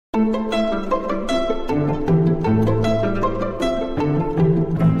I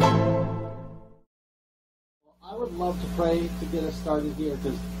would love to pray to get us started here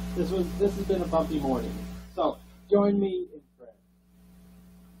because this has been a bumpy morning. So join me in prayer.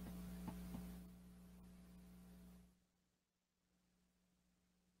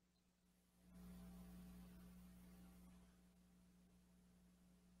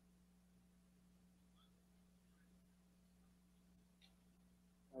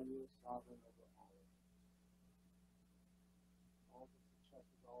 Are you sovereign over all the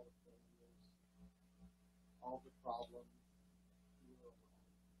successes, all the failures, all the problems? You are over.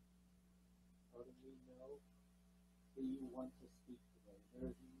 Lord, and we know that you want to speak today.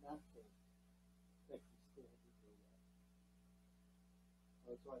 There is nothing that can stand in your way.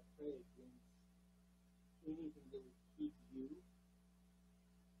 Lord, so I pray against anything that would keep you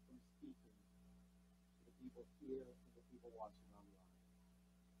from speaking to the people here and the people watching online.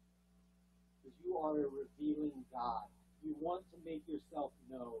 Because you are a revealing God. You want to make yourself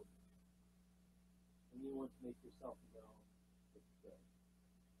known. And you want to make yourself known today.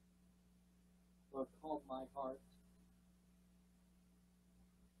 Lord, calm my heart.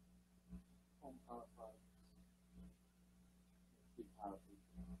 Calm our hearts. Speak powerfully.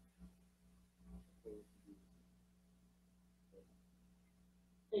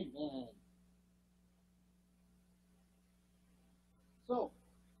 Amen. So,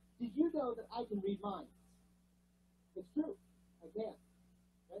 did you know that I can read minds? It's true. I can.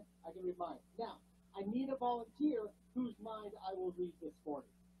 Okay? I can read minds. Now, I need a volunteer whose mind I will read this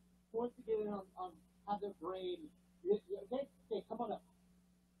morning. Who wants to get in on have their brain? Okay? Okay, come on up.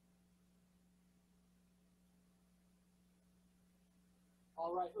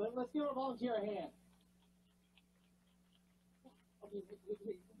 All right, let's give a volunteer a hand. Okay,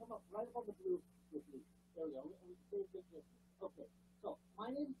 come up right up on the blue with me. There we go. Okay, so my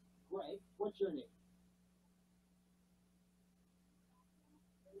name's Greg. What's your name?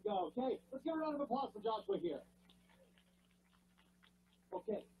 There we go. Okay, let's give a round of applause for Joshua here.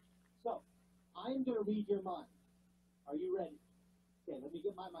 Okay, so I'm going to read your mind. Are you ready? Okay, let me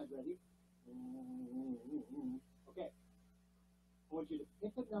get my mind ready. Okay. I want you to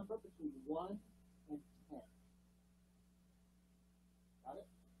pick a number between 1 and 10. Got it?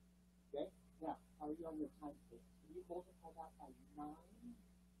 Okay? Now, how are you on your time scale? Can you multiply that by 9?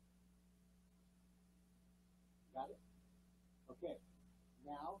 Got it? Okay.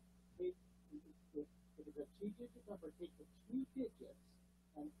 Now, if it's a 2-digit number, take the 2 digits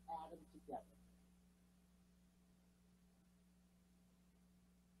and add them together.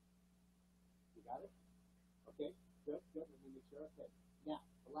 You got it? Okay. Good. Let me make sure. Okay. Now,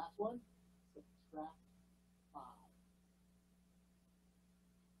 the last one, subtract 5.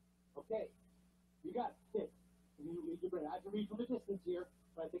 Okay. You got it. Okay. You read your brain. I have to read from a distance here,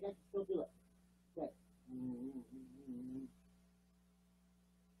 but I think I can still do it. Okay.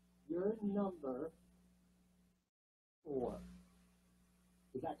 Your number 4.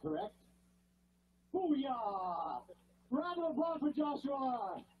 Is that correct? Booyah! Round of applause for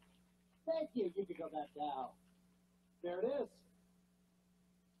Joshua! Thank you. You can go back down. There it is.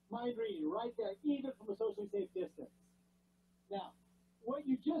 Mind reading right there, even from a socially safe distance. Now, what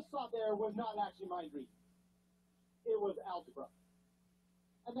you just saw there was not actually mind reading. It was algebra.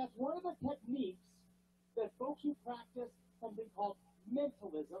 And that's one of the techniques that folks who practice something called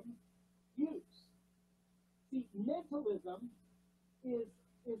mentalism use. See, mentalism is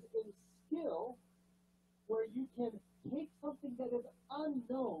a skill where you can take something that is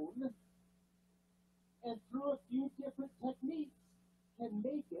unknown and through a few different techniques can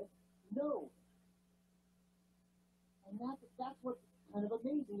make it known. And that's what's kind of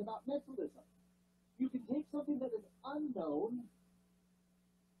amazing about mentalism. You can take something that is unknown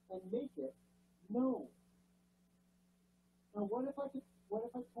and make it known. Now, what if I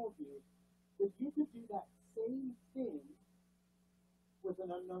told you that you could do that same thing with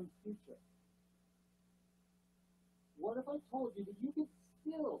an unknown future? What if I told you that you could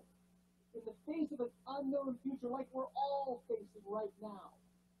still, in the face of an unknown future like we're all facing right now,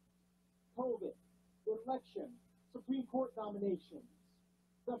 COVID, election, Supreme Court nominations,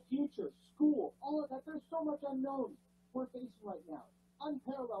 the future, school, all of that, there's so much unknown we're facing right now,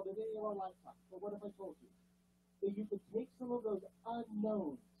 unparalleled in any of our lifetimes. But what if I told you that you could take some of those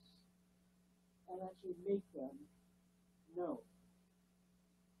unknowns and actually make them known?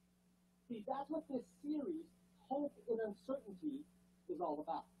 See, that's what this series, Hope in Uncertainty, is all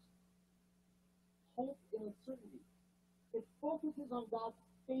about. Hope in uncertainty. It focuses on God's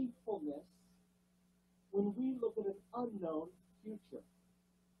faithfulness when we look at an unknown future.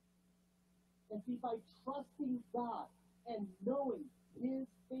 And see, by trusting God and knowing His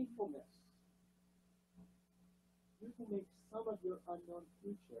faithfulness. You can make some of your unknown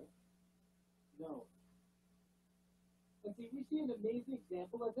future known. And see, we see an amazing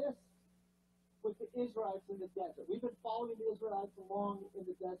example of this with the Israelites in the desert. We've been following the Israelites along in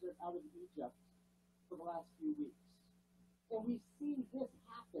the desert out of Egypt for the last few weeks. And we see this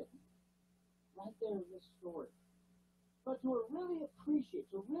happen right there in this story. But to really appreciate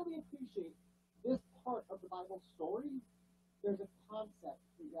this part of the Bible story, there's a concept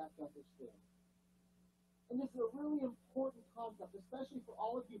that you have to understand. And this is a really important concept, especially for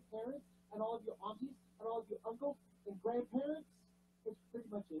all of you parents and all of you aunties and all of you uncles and grandparents, which pretty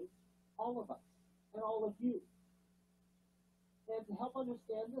much is all of us and all of you. And to help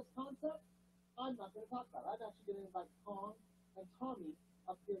understand this concept, I'm not going to talk about it. I'm actually going to invite Tom and Tommy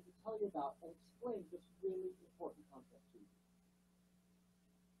up here to tell you about and explain this really important concept to you.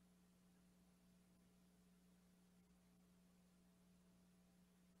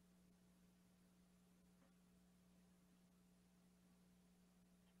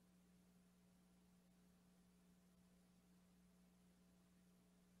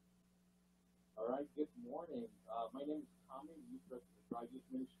 All right, good morning. My name is Tommy, youth director of Drive Youth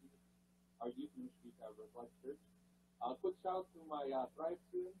Ministry. Our youth ministry is at Riverside Church. Quick shout out to my Thrive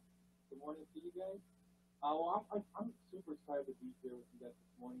students. Good morning to you guys. I'm super excited to be here with you guys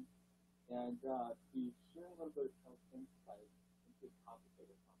this morning and to share a little bit of insight into the topic that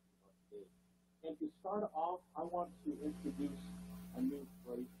we're talking about today. And to start off, I want to introduce a new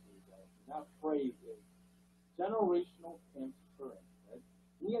phrase to you guys. And that phrase is generational transference. Right?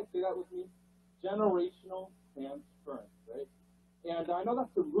 Can you guys say that with me? Generational transference, right? And I know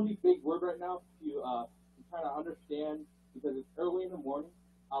that's a really big word right now to try to understand because it's early in the morning,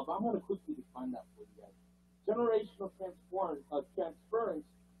 but I'm going to quickly define that for you guys. Generational transference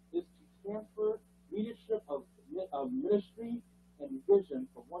is to transfer leadership of ministry and vision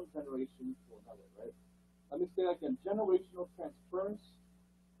from one generation to another, right? Let me say that again. Generational transference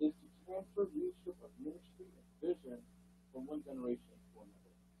is to transfer leadership of ministry and vision from one generation to another.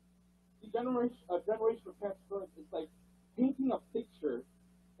 Generational transference is like painting a picture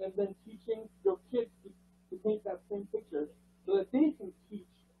and then teaching your kids to paint that same picture so that they can teach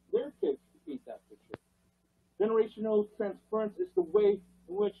their kids to paint that picture. Generational transference is the way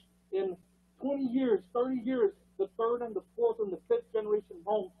in which in 20 years, 30 years, the third and the fourth and the fifth generation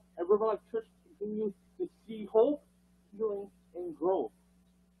home at River Life Church continue to see hope, healing, and growth.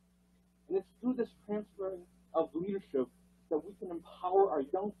 And it's through this transferring of leadership that we can empower our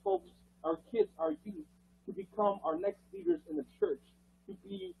young folks, our kids, our youth, to become our next leaders in the church, to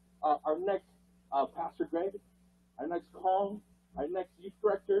be our next Pastor Greg, our next Kong, our next youth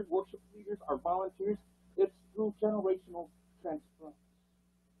director, worship leaders, our volunteers. It's through generational transference.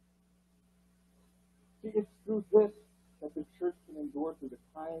 See, it's through this that the church can endure through the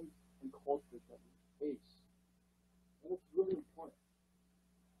times and cultures that we face. And it's really important.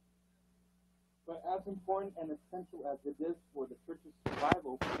 But as important and essential as it is for the church's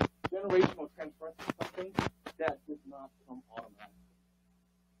survival, generational transference is something that does not come automatically.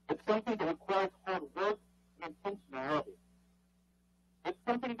 It's something that requires hard work and intentionality. It's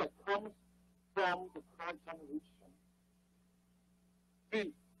something that comes from the current generation.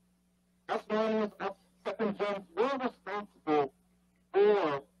 See, as millennials, as second gens, we're responsible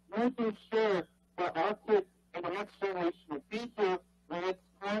for making sure that our kids and the next generation will be here when it's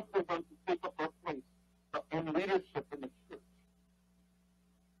time for them to take up our place in leadership in the church.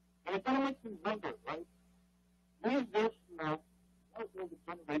 And it kind of makes me wonder, right? Many years from now, what will the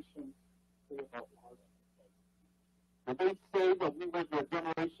generation say about us? Will they say that we were the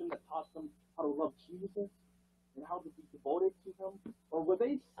generation that taught them how to love Jesus and how to be devoted to Him? Or will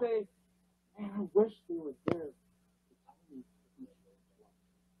they say, man, I wish they were there to tell me to be love?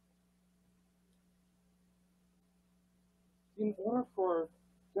 In order for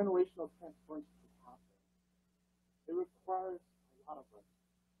generational transference to happen, it requires a lot of us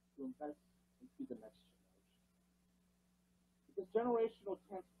to invest into the next generation. Because generational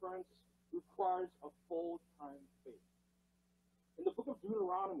transference requires a full-time faith. In the book of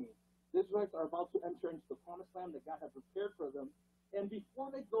Deuteronomy, the Israelites are about to enter into the promised land that God had prepared for them. And before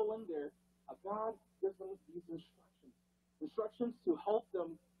they go in there, God gives them these instructions. Instructions to help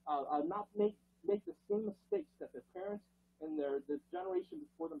them not make the same mistakes that their parents and the generation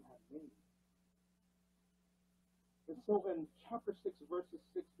before them had made. And so in chapter 6, verses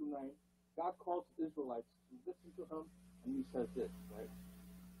 6 through 9, God calls the Israelites to listen to Him, and He says this, right?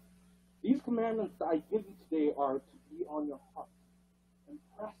 These commandments that I give you today are to be on your heart.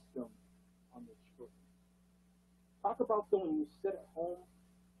 Impress them on your children. Talk about them when you sit at home,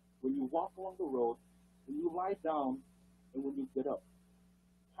 when you walk along the road, when you lie down, and when you get up.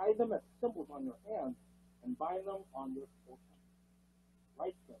 them as symbols on your hand and bind them on your forehead.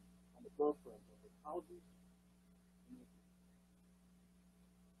 Write them on the doorframes of your houses.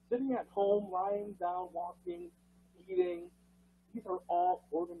 Sitting at home, lying down, walking, eating, these are all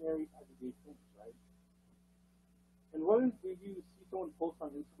ordinary everyday things, right? And when do you see someone post on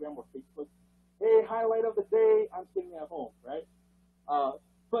Instagram or Facebook, hey, highlight of the day, I'm sitting at home, right?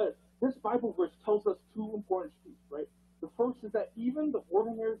 But this Bible verse tells us two important truths, right? The first is that even the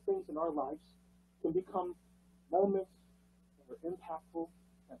ordinary things in our lives can become moments that are impactful,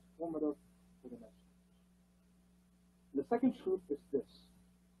 transformative for the next generation. The second truth is this,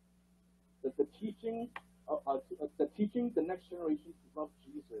 that the teaching the next generation to love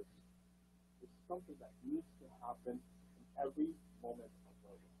Jesus is something that needs to happen in every moment of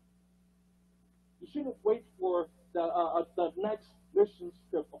our life. You shouldn't wait for the next mission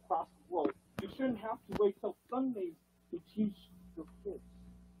trip across the world. You shouldn't have to wait till Sundays to teach your kids.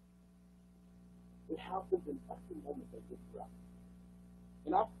 It happens in every moment that you're around.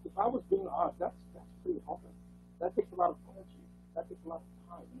 And if I was being honest, that's pretty hard. That takes a lot of energy. That takes a lot of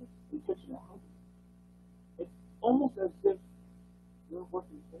time and intentionality. It's almost as if you're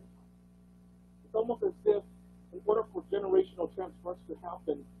working full time. It's almost as if in order for generational transference to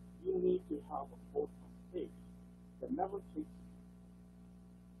happen, you need to have a full-time faith that never takes you.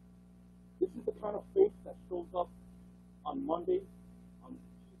 This is the kind of faith that shows up on Monday, on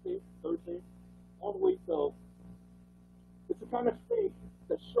Tuesday, Thursday, all the way till. It's the kind of faith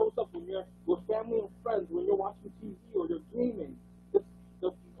that shows up when you're with family and friends, when you're watching TV or you're gaming. It's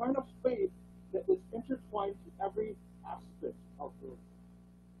the kind of faith that is intertwined to every aspect of your life.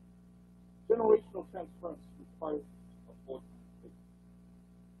 Generational transference requires a full-time faith.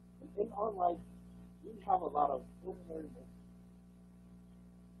 And in our life, we have a lot of ordinary moments.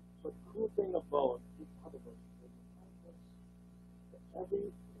 But the cool thing about this Bible verse is that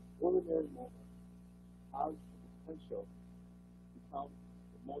every ordinary moment has the potential to become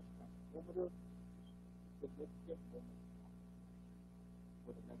the most transformative, significant moment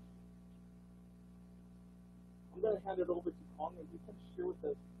for the next year. I'm going to hand it over to Kong, and he can share with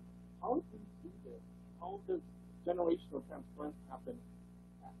us how do we do this? How does generational transference happen?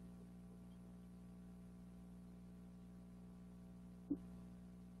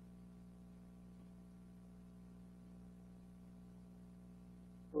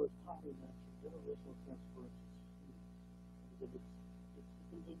 So it's Tommy mentioned, generational transference is huge. Because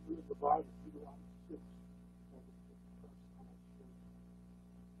it's in the Bible, Deuteronomy 6,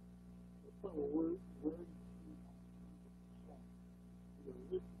 it's from a word where you see you're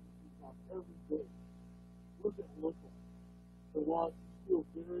listening to every day. Look at local. The laws feel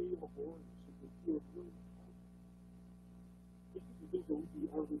very laborious. It feels really hard. This is the things that we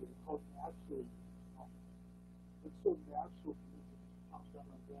do every day called naturally. It's so natural for me to pop down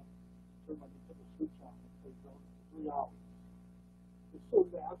my bed, turn my Nintendo Switch on, and play Zelda for 3 hours. It's so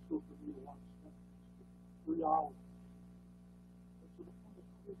natural for me to watch Netflix for 3 hours. And so the point is,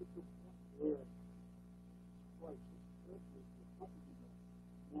 how does it get to the point where Christ is perfect, it's something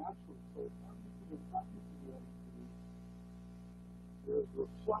natural, so everything is happening to you every day. There's a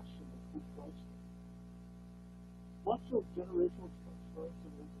reflection of who Christ is. Much of generational transference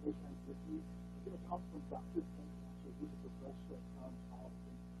and information activity is going to come from Dr. Ken Nasser, who's a professor at Johns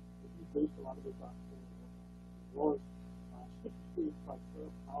Hopkins. He's based a lot of his doctoral work on the Lord. Specifically, it's like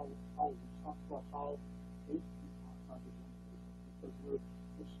how we talk about how basically contact is generation, because we're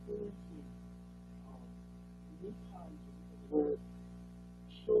experiencing unique times where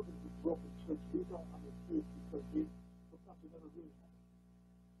children who grew up in church, they don't understand because sometimes they never really had it.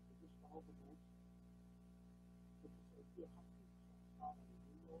 They just follow the rules. But this idea of how to transform a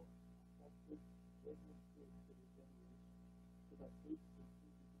real, effective, genuine faith to the generation, so that faith can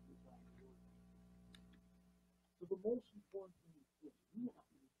continue to be God's word. So the most important thing is this: we have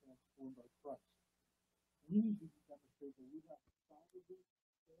to be transformed by Christ. We need to demonstrate that we have solidly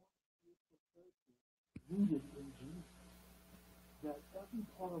formed spiritual character rooted in Jesus. That every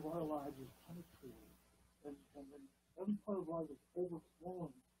part of our lives is penetrated, and every part of our life is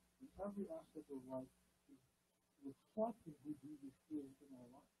overflowing, and every aspect of life is reflecting who Jesus is in our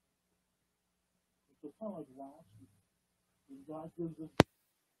life. And so it's kind of like last week, when God gives us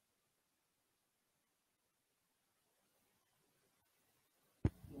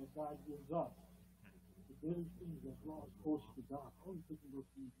the very things that draw us closer to God. How are we taking those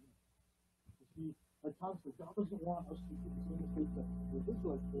things in? You see, at times God doesn't want us to do the same mistake that the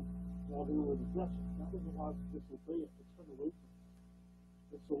Israelites did while they were in the desert. God doesn't want us to disobey it, to turn away from it.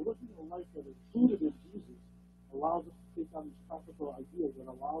 And so living a life that is rooted in Jesus allows us to take on these practical ideas and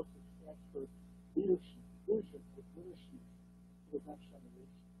allows us to transfer leadership, vision, and ministry to the next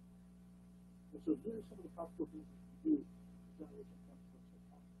generation. And so here are some of the practical things you can do to generation transfer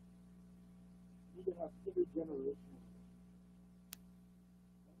psychology. You need to have intergenerational.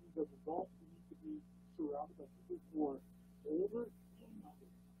 That means as adults, we need to be surrounded by people who are older and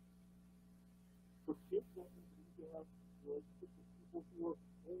younger. For kids, that means we need to have relationships with people who are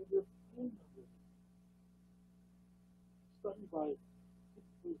older and younger. Study by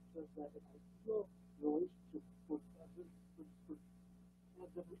typically says that an ideal relationship for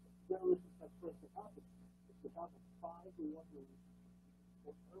generations that for us to happen is to have a 5-to-1 relationship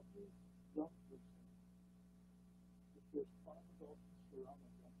for every young person. If there's 5 adults who surround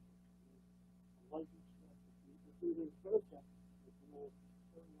that young person, there's a likely chance that there's a better chance that they will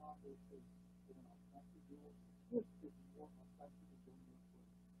carry on their faith in an authentic role. This is more authentic than your way.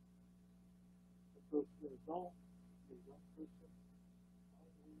 And so if you're an adult, a young person,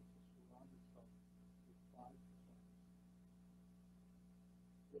 always to surround yourself with 5%.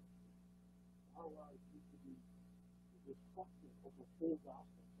 If our lives need to be reflective of the whole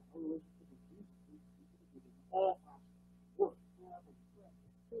gospel, so our relationship with Jesus needs to be in all aspects: work, family, friends,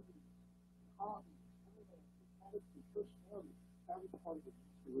 activities, hobbies, finance, attitude, personality. Every part of it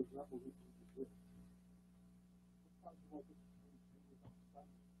needs to resemble who Jesus is. Sometimes we like to change on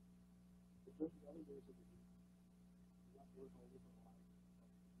Sunday, but during the other days of the week,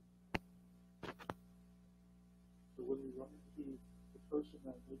 so when we run into the person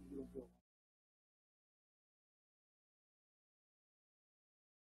that maybe you don't feel like,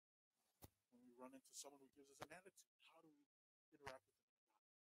 when we run into someone who gives us an attitude, how do we interact with them?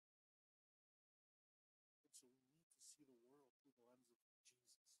 And so we need to see the world through the lens of Jesus.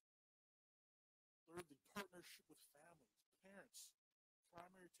 Thirdly, partnership with families, parents,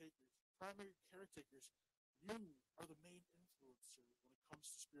 primary caretakers. You are the main influencer when it comes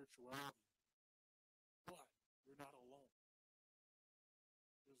to spirituality. But you're not alone.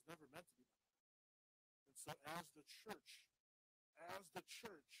 It was never meant to be like that. And so as the church,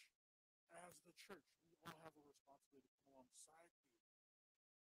 we all have a responsibility to come alongside you,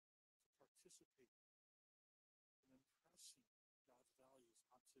 to participate in impressing God's values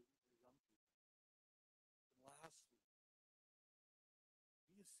onto your young people. And lastly,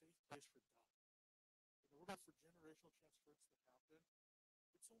 be a safe place for doubt. In order for generational transference to happen,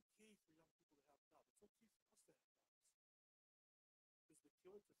 it's okay for young people to have doubt. It's okay for us to have doubts. Because the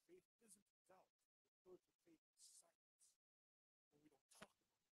killer to faith isn't doubt. The killer to faith is silence. When we don't talk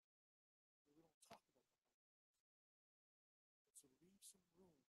about it. When we don't talk about the hard things. And so leave some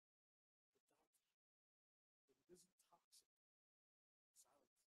room for doubt to happen. But it isn't toxic. Silence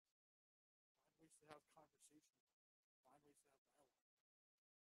it. Find ways to have conversation about it. Find ways to have dialogue about it.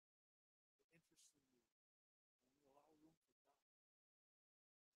 But interestingly, when we allow room for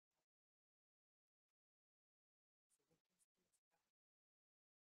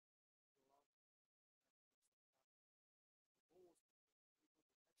doubt,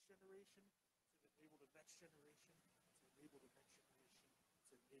 generation, to enable the next generation, to enable the next generation,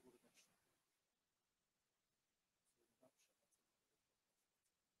 to enable the next generation. So in a nutshell, that's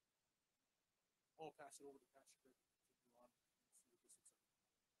what I'll pass it over to Pastor Greg to continue on and see what this looks like.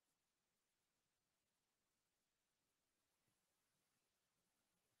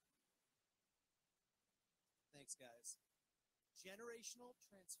 Thanks, guys. Generational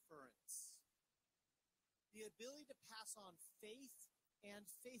transference. The ability to pass on faith and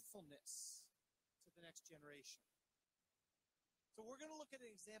faithfulness to the next generation. So we're going to look at an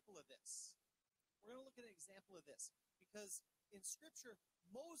example of this. Because in Scripture,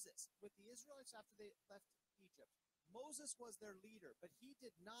 Moses, with the Israelites after they left Egypt, Moses was their leader, but he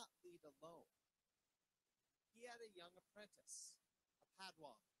did not lead alone. He had a young apprentice, a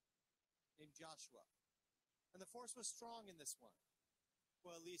Padawan, named Joshua. And the force was strong in this one.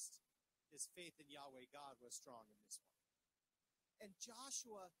 Well, at least his faith in Yahweh God was strong in this one. And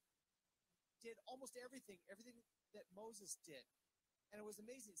Joshua did almost everything that Moses did. And it was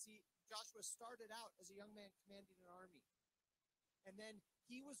amazing. See, Joshua started out as a young man commanding an army. And then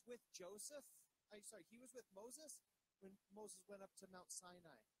he was with Moses when Moses went up to Mount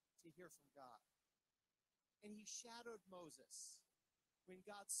Sinai to hear from God. And he shadowed Moses when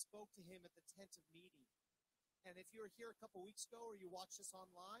God spoke to him at the tent of meeting. And if you were here a couple weeks ago or you watched this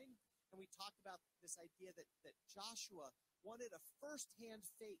online, and we talked about this idea that Joshua wanted a first-hand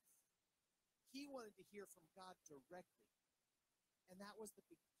faith. He wanted to hear from God directly. And that was the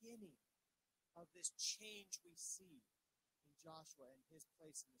beginning of this change we see in Joshua and his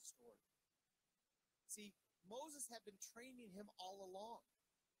place in the story. See, Moses had been training him all along.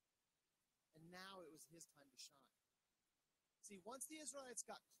 And now it was his time to shine. See, once the Israelites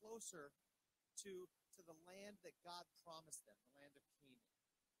got closer to the land that God promised them, the land of Canaan.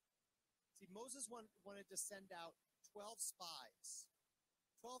 See, Moses wanted to send out 12 spies,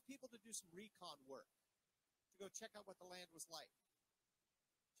 12 people to do some recon work, to go check out what the land was like,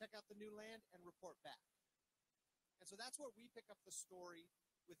 check out the new land, and report back. And so that's where we pick up the story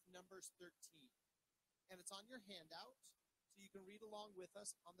with Numbers 13. And it's on your handout, so you can read along with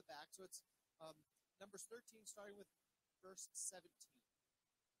us on the back. So it's Numbers 13, starting with verse 17.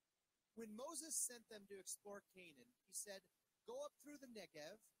 When Moses sent them to explore Canaan, he said, "Go up through the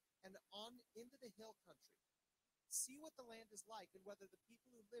Negev and on into the hill country. See what the land is like and whether the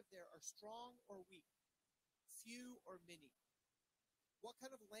people who live there are strong or weak, few or many. What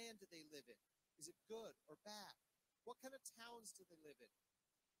kind of land do they live in? Is it good or bad? What kind of towns do they live in?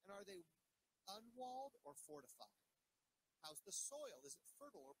 And are they unwalled or fortified? How's the soil? Is it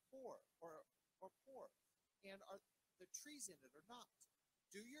fertile or poor? And are the trees in it or not?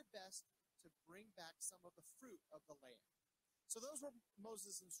 Do your best to bring back some of the fruit of the land." So those were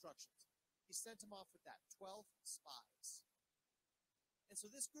Moses' instructions. He sent them off with that, 12 spies. And so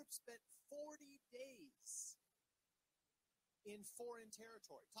this group spent 40 days in foreign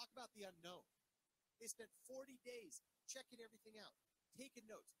territory. Talk about the unknown. They spent 40 days checking everything out, taking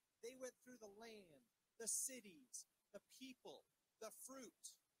notes. They went through the land, the cities, the people, the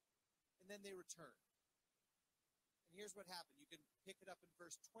fruit, and then they returned. And here's what happened. You can pick it up in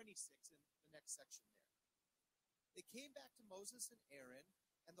verse 26 in the next section there. They came back to Moses and Aaron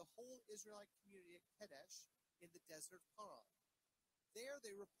and the whole Israelite community at Kadesh in the desert of Paran. There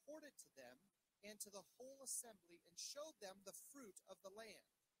they reported to them and to the whole assembly and showed them the fruit of the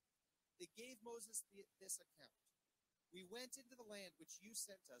land. They gave Moses this account. "We went into the land which you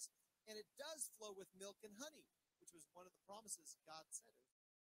sent us, and it does flow with milk and honey," which was one of the promises God said.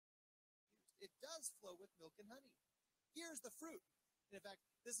 It does flow with milk and honey. Here's the fruit. And in fact,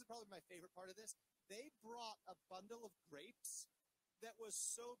 this is probably my favorite part of this. They brought a bundle of grapes that was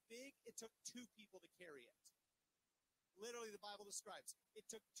so big, it took 2 people to carry it. Literally, the Bible describes, it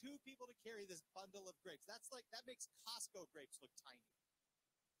took 2 people to carry this bundle of grapes. That makes Costco grapes look tiny.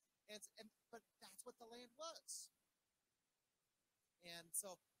 But that's what the land was. And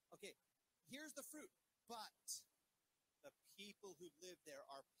so, okay, here's the fruit. But the people who live there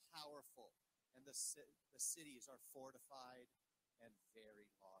are powerful, and the cities are fortified and very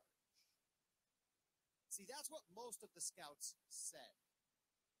large. See, that's what most of the scouts said.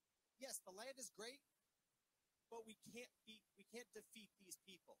 Yes, the land is great, but we can't defeat these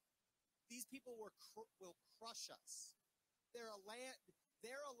people. These people will crush us. They're a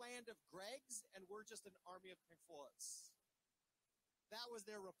land of Gregs, and we're just an army of Pingfuas. That was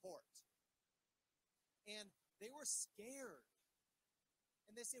their report. And they were scared.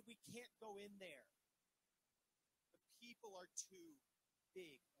 And they said, "We can't go in there. The people are too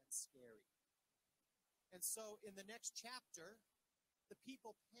big and scary." And so in the next chapter, the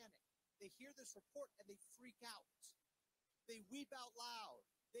people panic. They hear this report and they freak out. They weep out loud.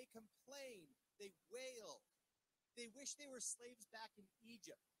 They complain. They wail. They wish they were slaves back in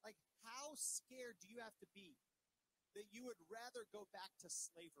Egypt. Like, how scared do you have to be that you would rather go back to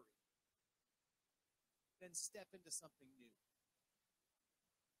slavery than step into something new?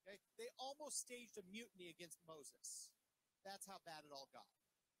 Okay? They almost staged a mutiny against Moses. That's how bad it all got.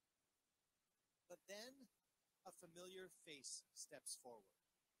 But then a familiar face steps forward.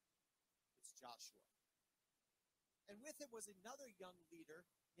 It's Joshua. And with him was another young leader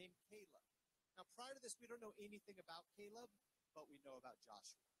named Caleb. Now, prior to this, we don't know anything about Caleb, but we know about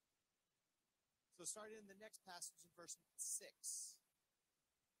Joshua. So starting in the next passage in verse 6,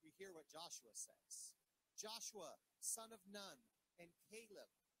 we hear what Joshua says. "Joshua, son of Nun, and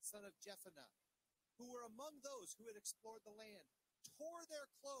Caleb, son of Jephunneh, who were among those who had explored the land, tore their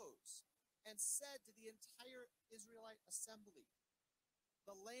clothes and said to the entire Israelite assembly,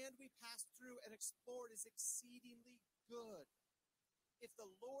 'The land we passed through and explored is exceedingly good. If the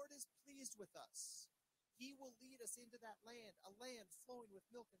Lord is pleased with us, he will lead us into that land, a land flowing with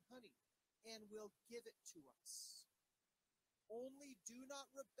milk and honey, and will give it to us. Only do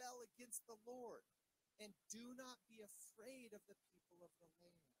not rebel against the Lord, and do not be afraid of the people of the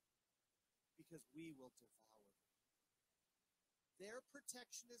land, because we will devour them. Their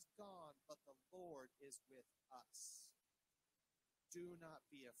protection is gone, but the Lord is with us. Do not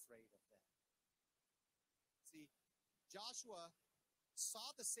be afraid of them.'" See, Joshua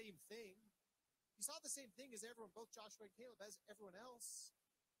saw the same thing. He saw the same thing as everyone, both Joshua and Caleb, as everyone else,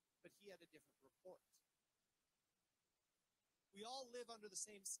 but he had a different report. We all live under the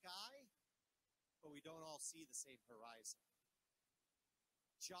same sky, but we don't all see the same horizon.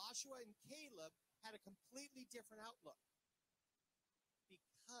 Joshua and Caleb had a completely different outlook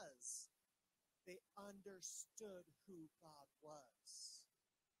because they understood who God was.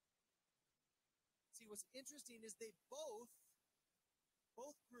 what's interesting is they both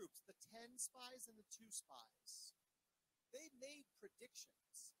groups, the 10 spies and the 2 spies, they made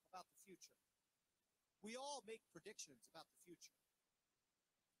predictions about the future. We all make predictions about the future.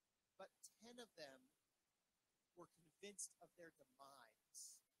 But 10 of them were convinced of their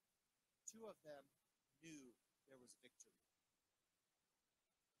demise. 2 of them knew there was victory.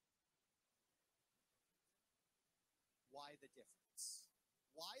 Why the difference?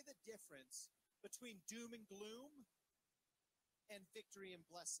 Why the difference between doom and gloom and victory and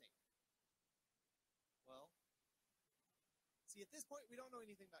blessing? Well, see, at this point, we don't know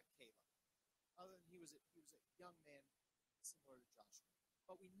anything about Caleb, other than he was a young man similar to Joshua.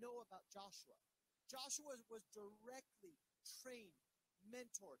 But we know about Joshua. Joshua was directly trained,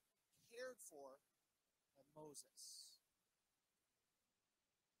 mentored, cared for by Moses.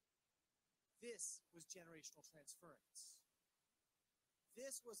 This was generational transference.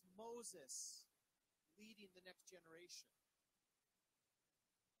 This was Moses leading the next generation.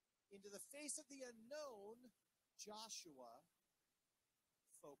 Into the face of the unknown, Joshua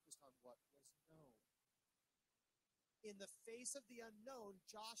focused on what was known. In the face of the unknown,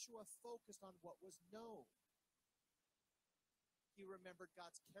 Joshua focused on what was known. He remembered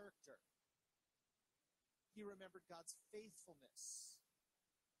God's character. He remembered God's faithfulness.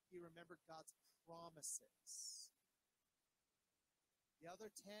 He remembered God's promises. The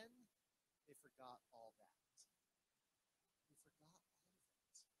other 10, they forgot all that. They forgot all of it.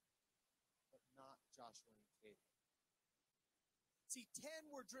 But not Joshua and Caleb. See,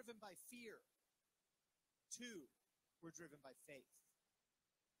 10 were driven by fear. 2 were driven by faith.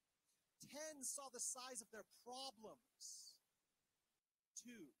 10 saw the size of their problems.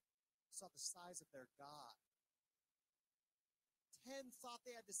 2 saw the size of their God. 10 thought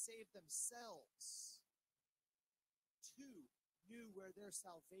they had to save themselves. 2 knew where their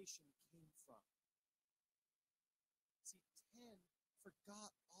salvation came from. See, 10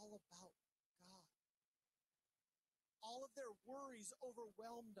 forgot all about God. All of their worries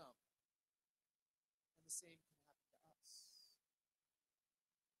overwhelmed them. And the same can happen to us.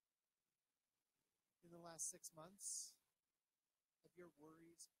 In the last 6 months, have your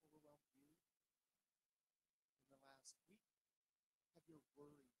worries overwhelmed you? In the last week, have your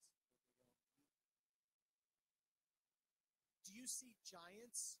worries overwhelmed you? Do you see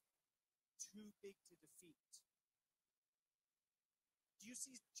giants too big to defeat? Do you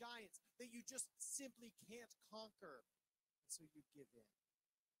see giants that you just simply can't conquer, and so you give in?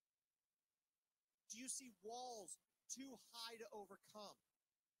 Do you see walls too high to overcome?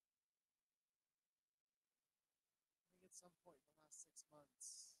 I think at some point in the last 6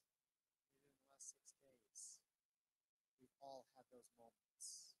 months, maybe in the last 6 days, we've all had those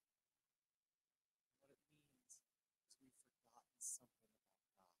moments. What it means is we've forgotten something about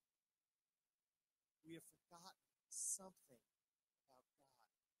God. We have forgotten something about God.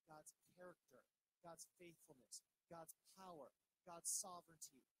 God's character, God's faithfulness, God's power, God's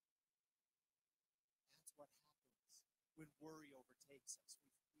sovereignty. That's what happens when worry overtakes us.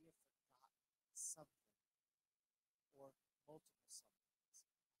 We have forgotten something or multiple somethings.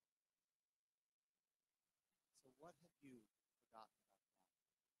 So what have you forgotten about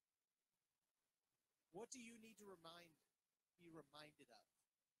God? What do you need to be reminded of?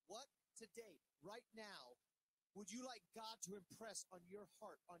 What today, right now, would you like God to impress on your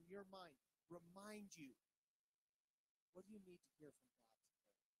heart, on your mind, remind you? What do you need to hear from God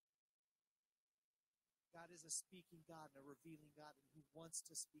today? God is a speaking God and a revealing God, and He wants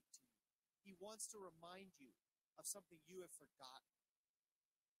to speak to you. He wants to remind you of something you have forgotten.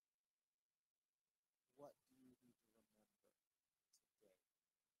 What do you need to remember today?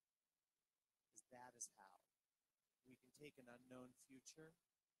 Because that is how we can take an unknown future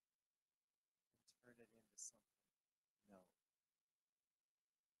and turn it into something known.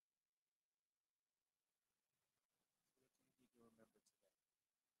 So what do you need to remember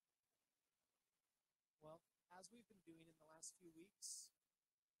today? Well, as we've been doing in the last few weeks,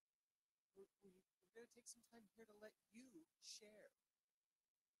 we're going to take some time here to let you share.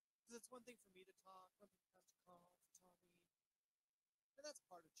 Because it's one thing for me to talk, one thing for Pastor Carl, for Tommy, and that's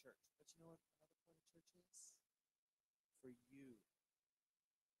part of church. But you know what another part of church is? For you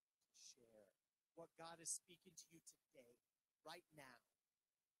to share what God is speaking to you today, right now.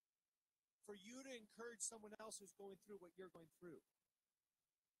 For you to encourage someone else who's going through what you're going through.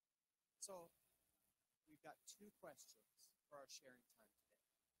 So, we've got 2 questions for our sharing time today.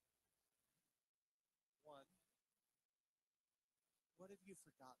 1, what have you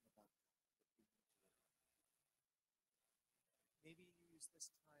forgotten about God that you need to remember? Maybe you use this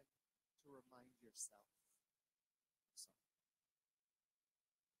time to remind yourself of something.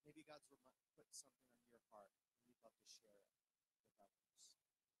 Maybe God's put put something on your heart and you'd love to share it with others.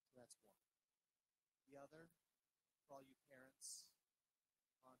 So that's one. The other, for all you parents,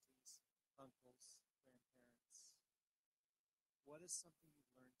 aunties, uncles, grandparents, what is something you'd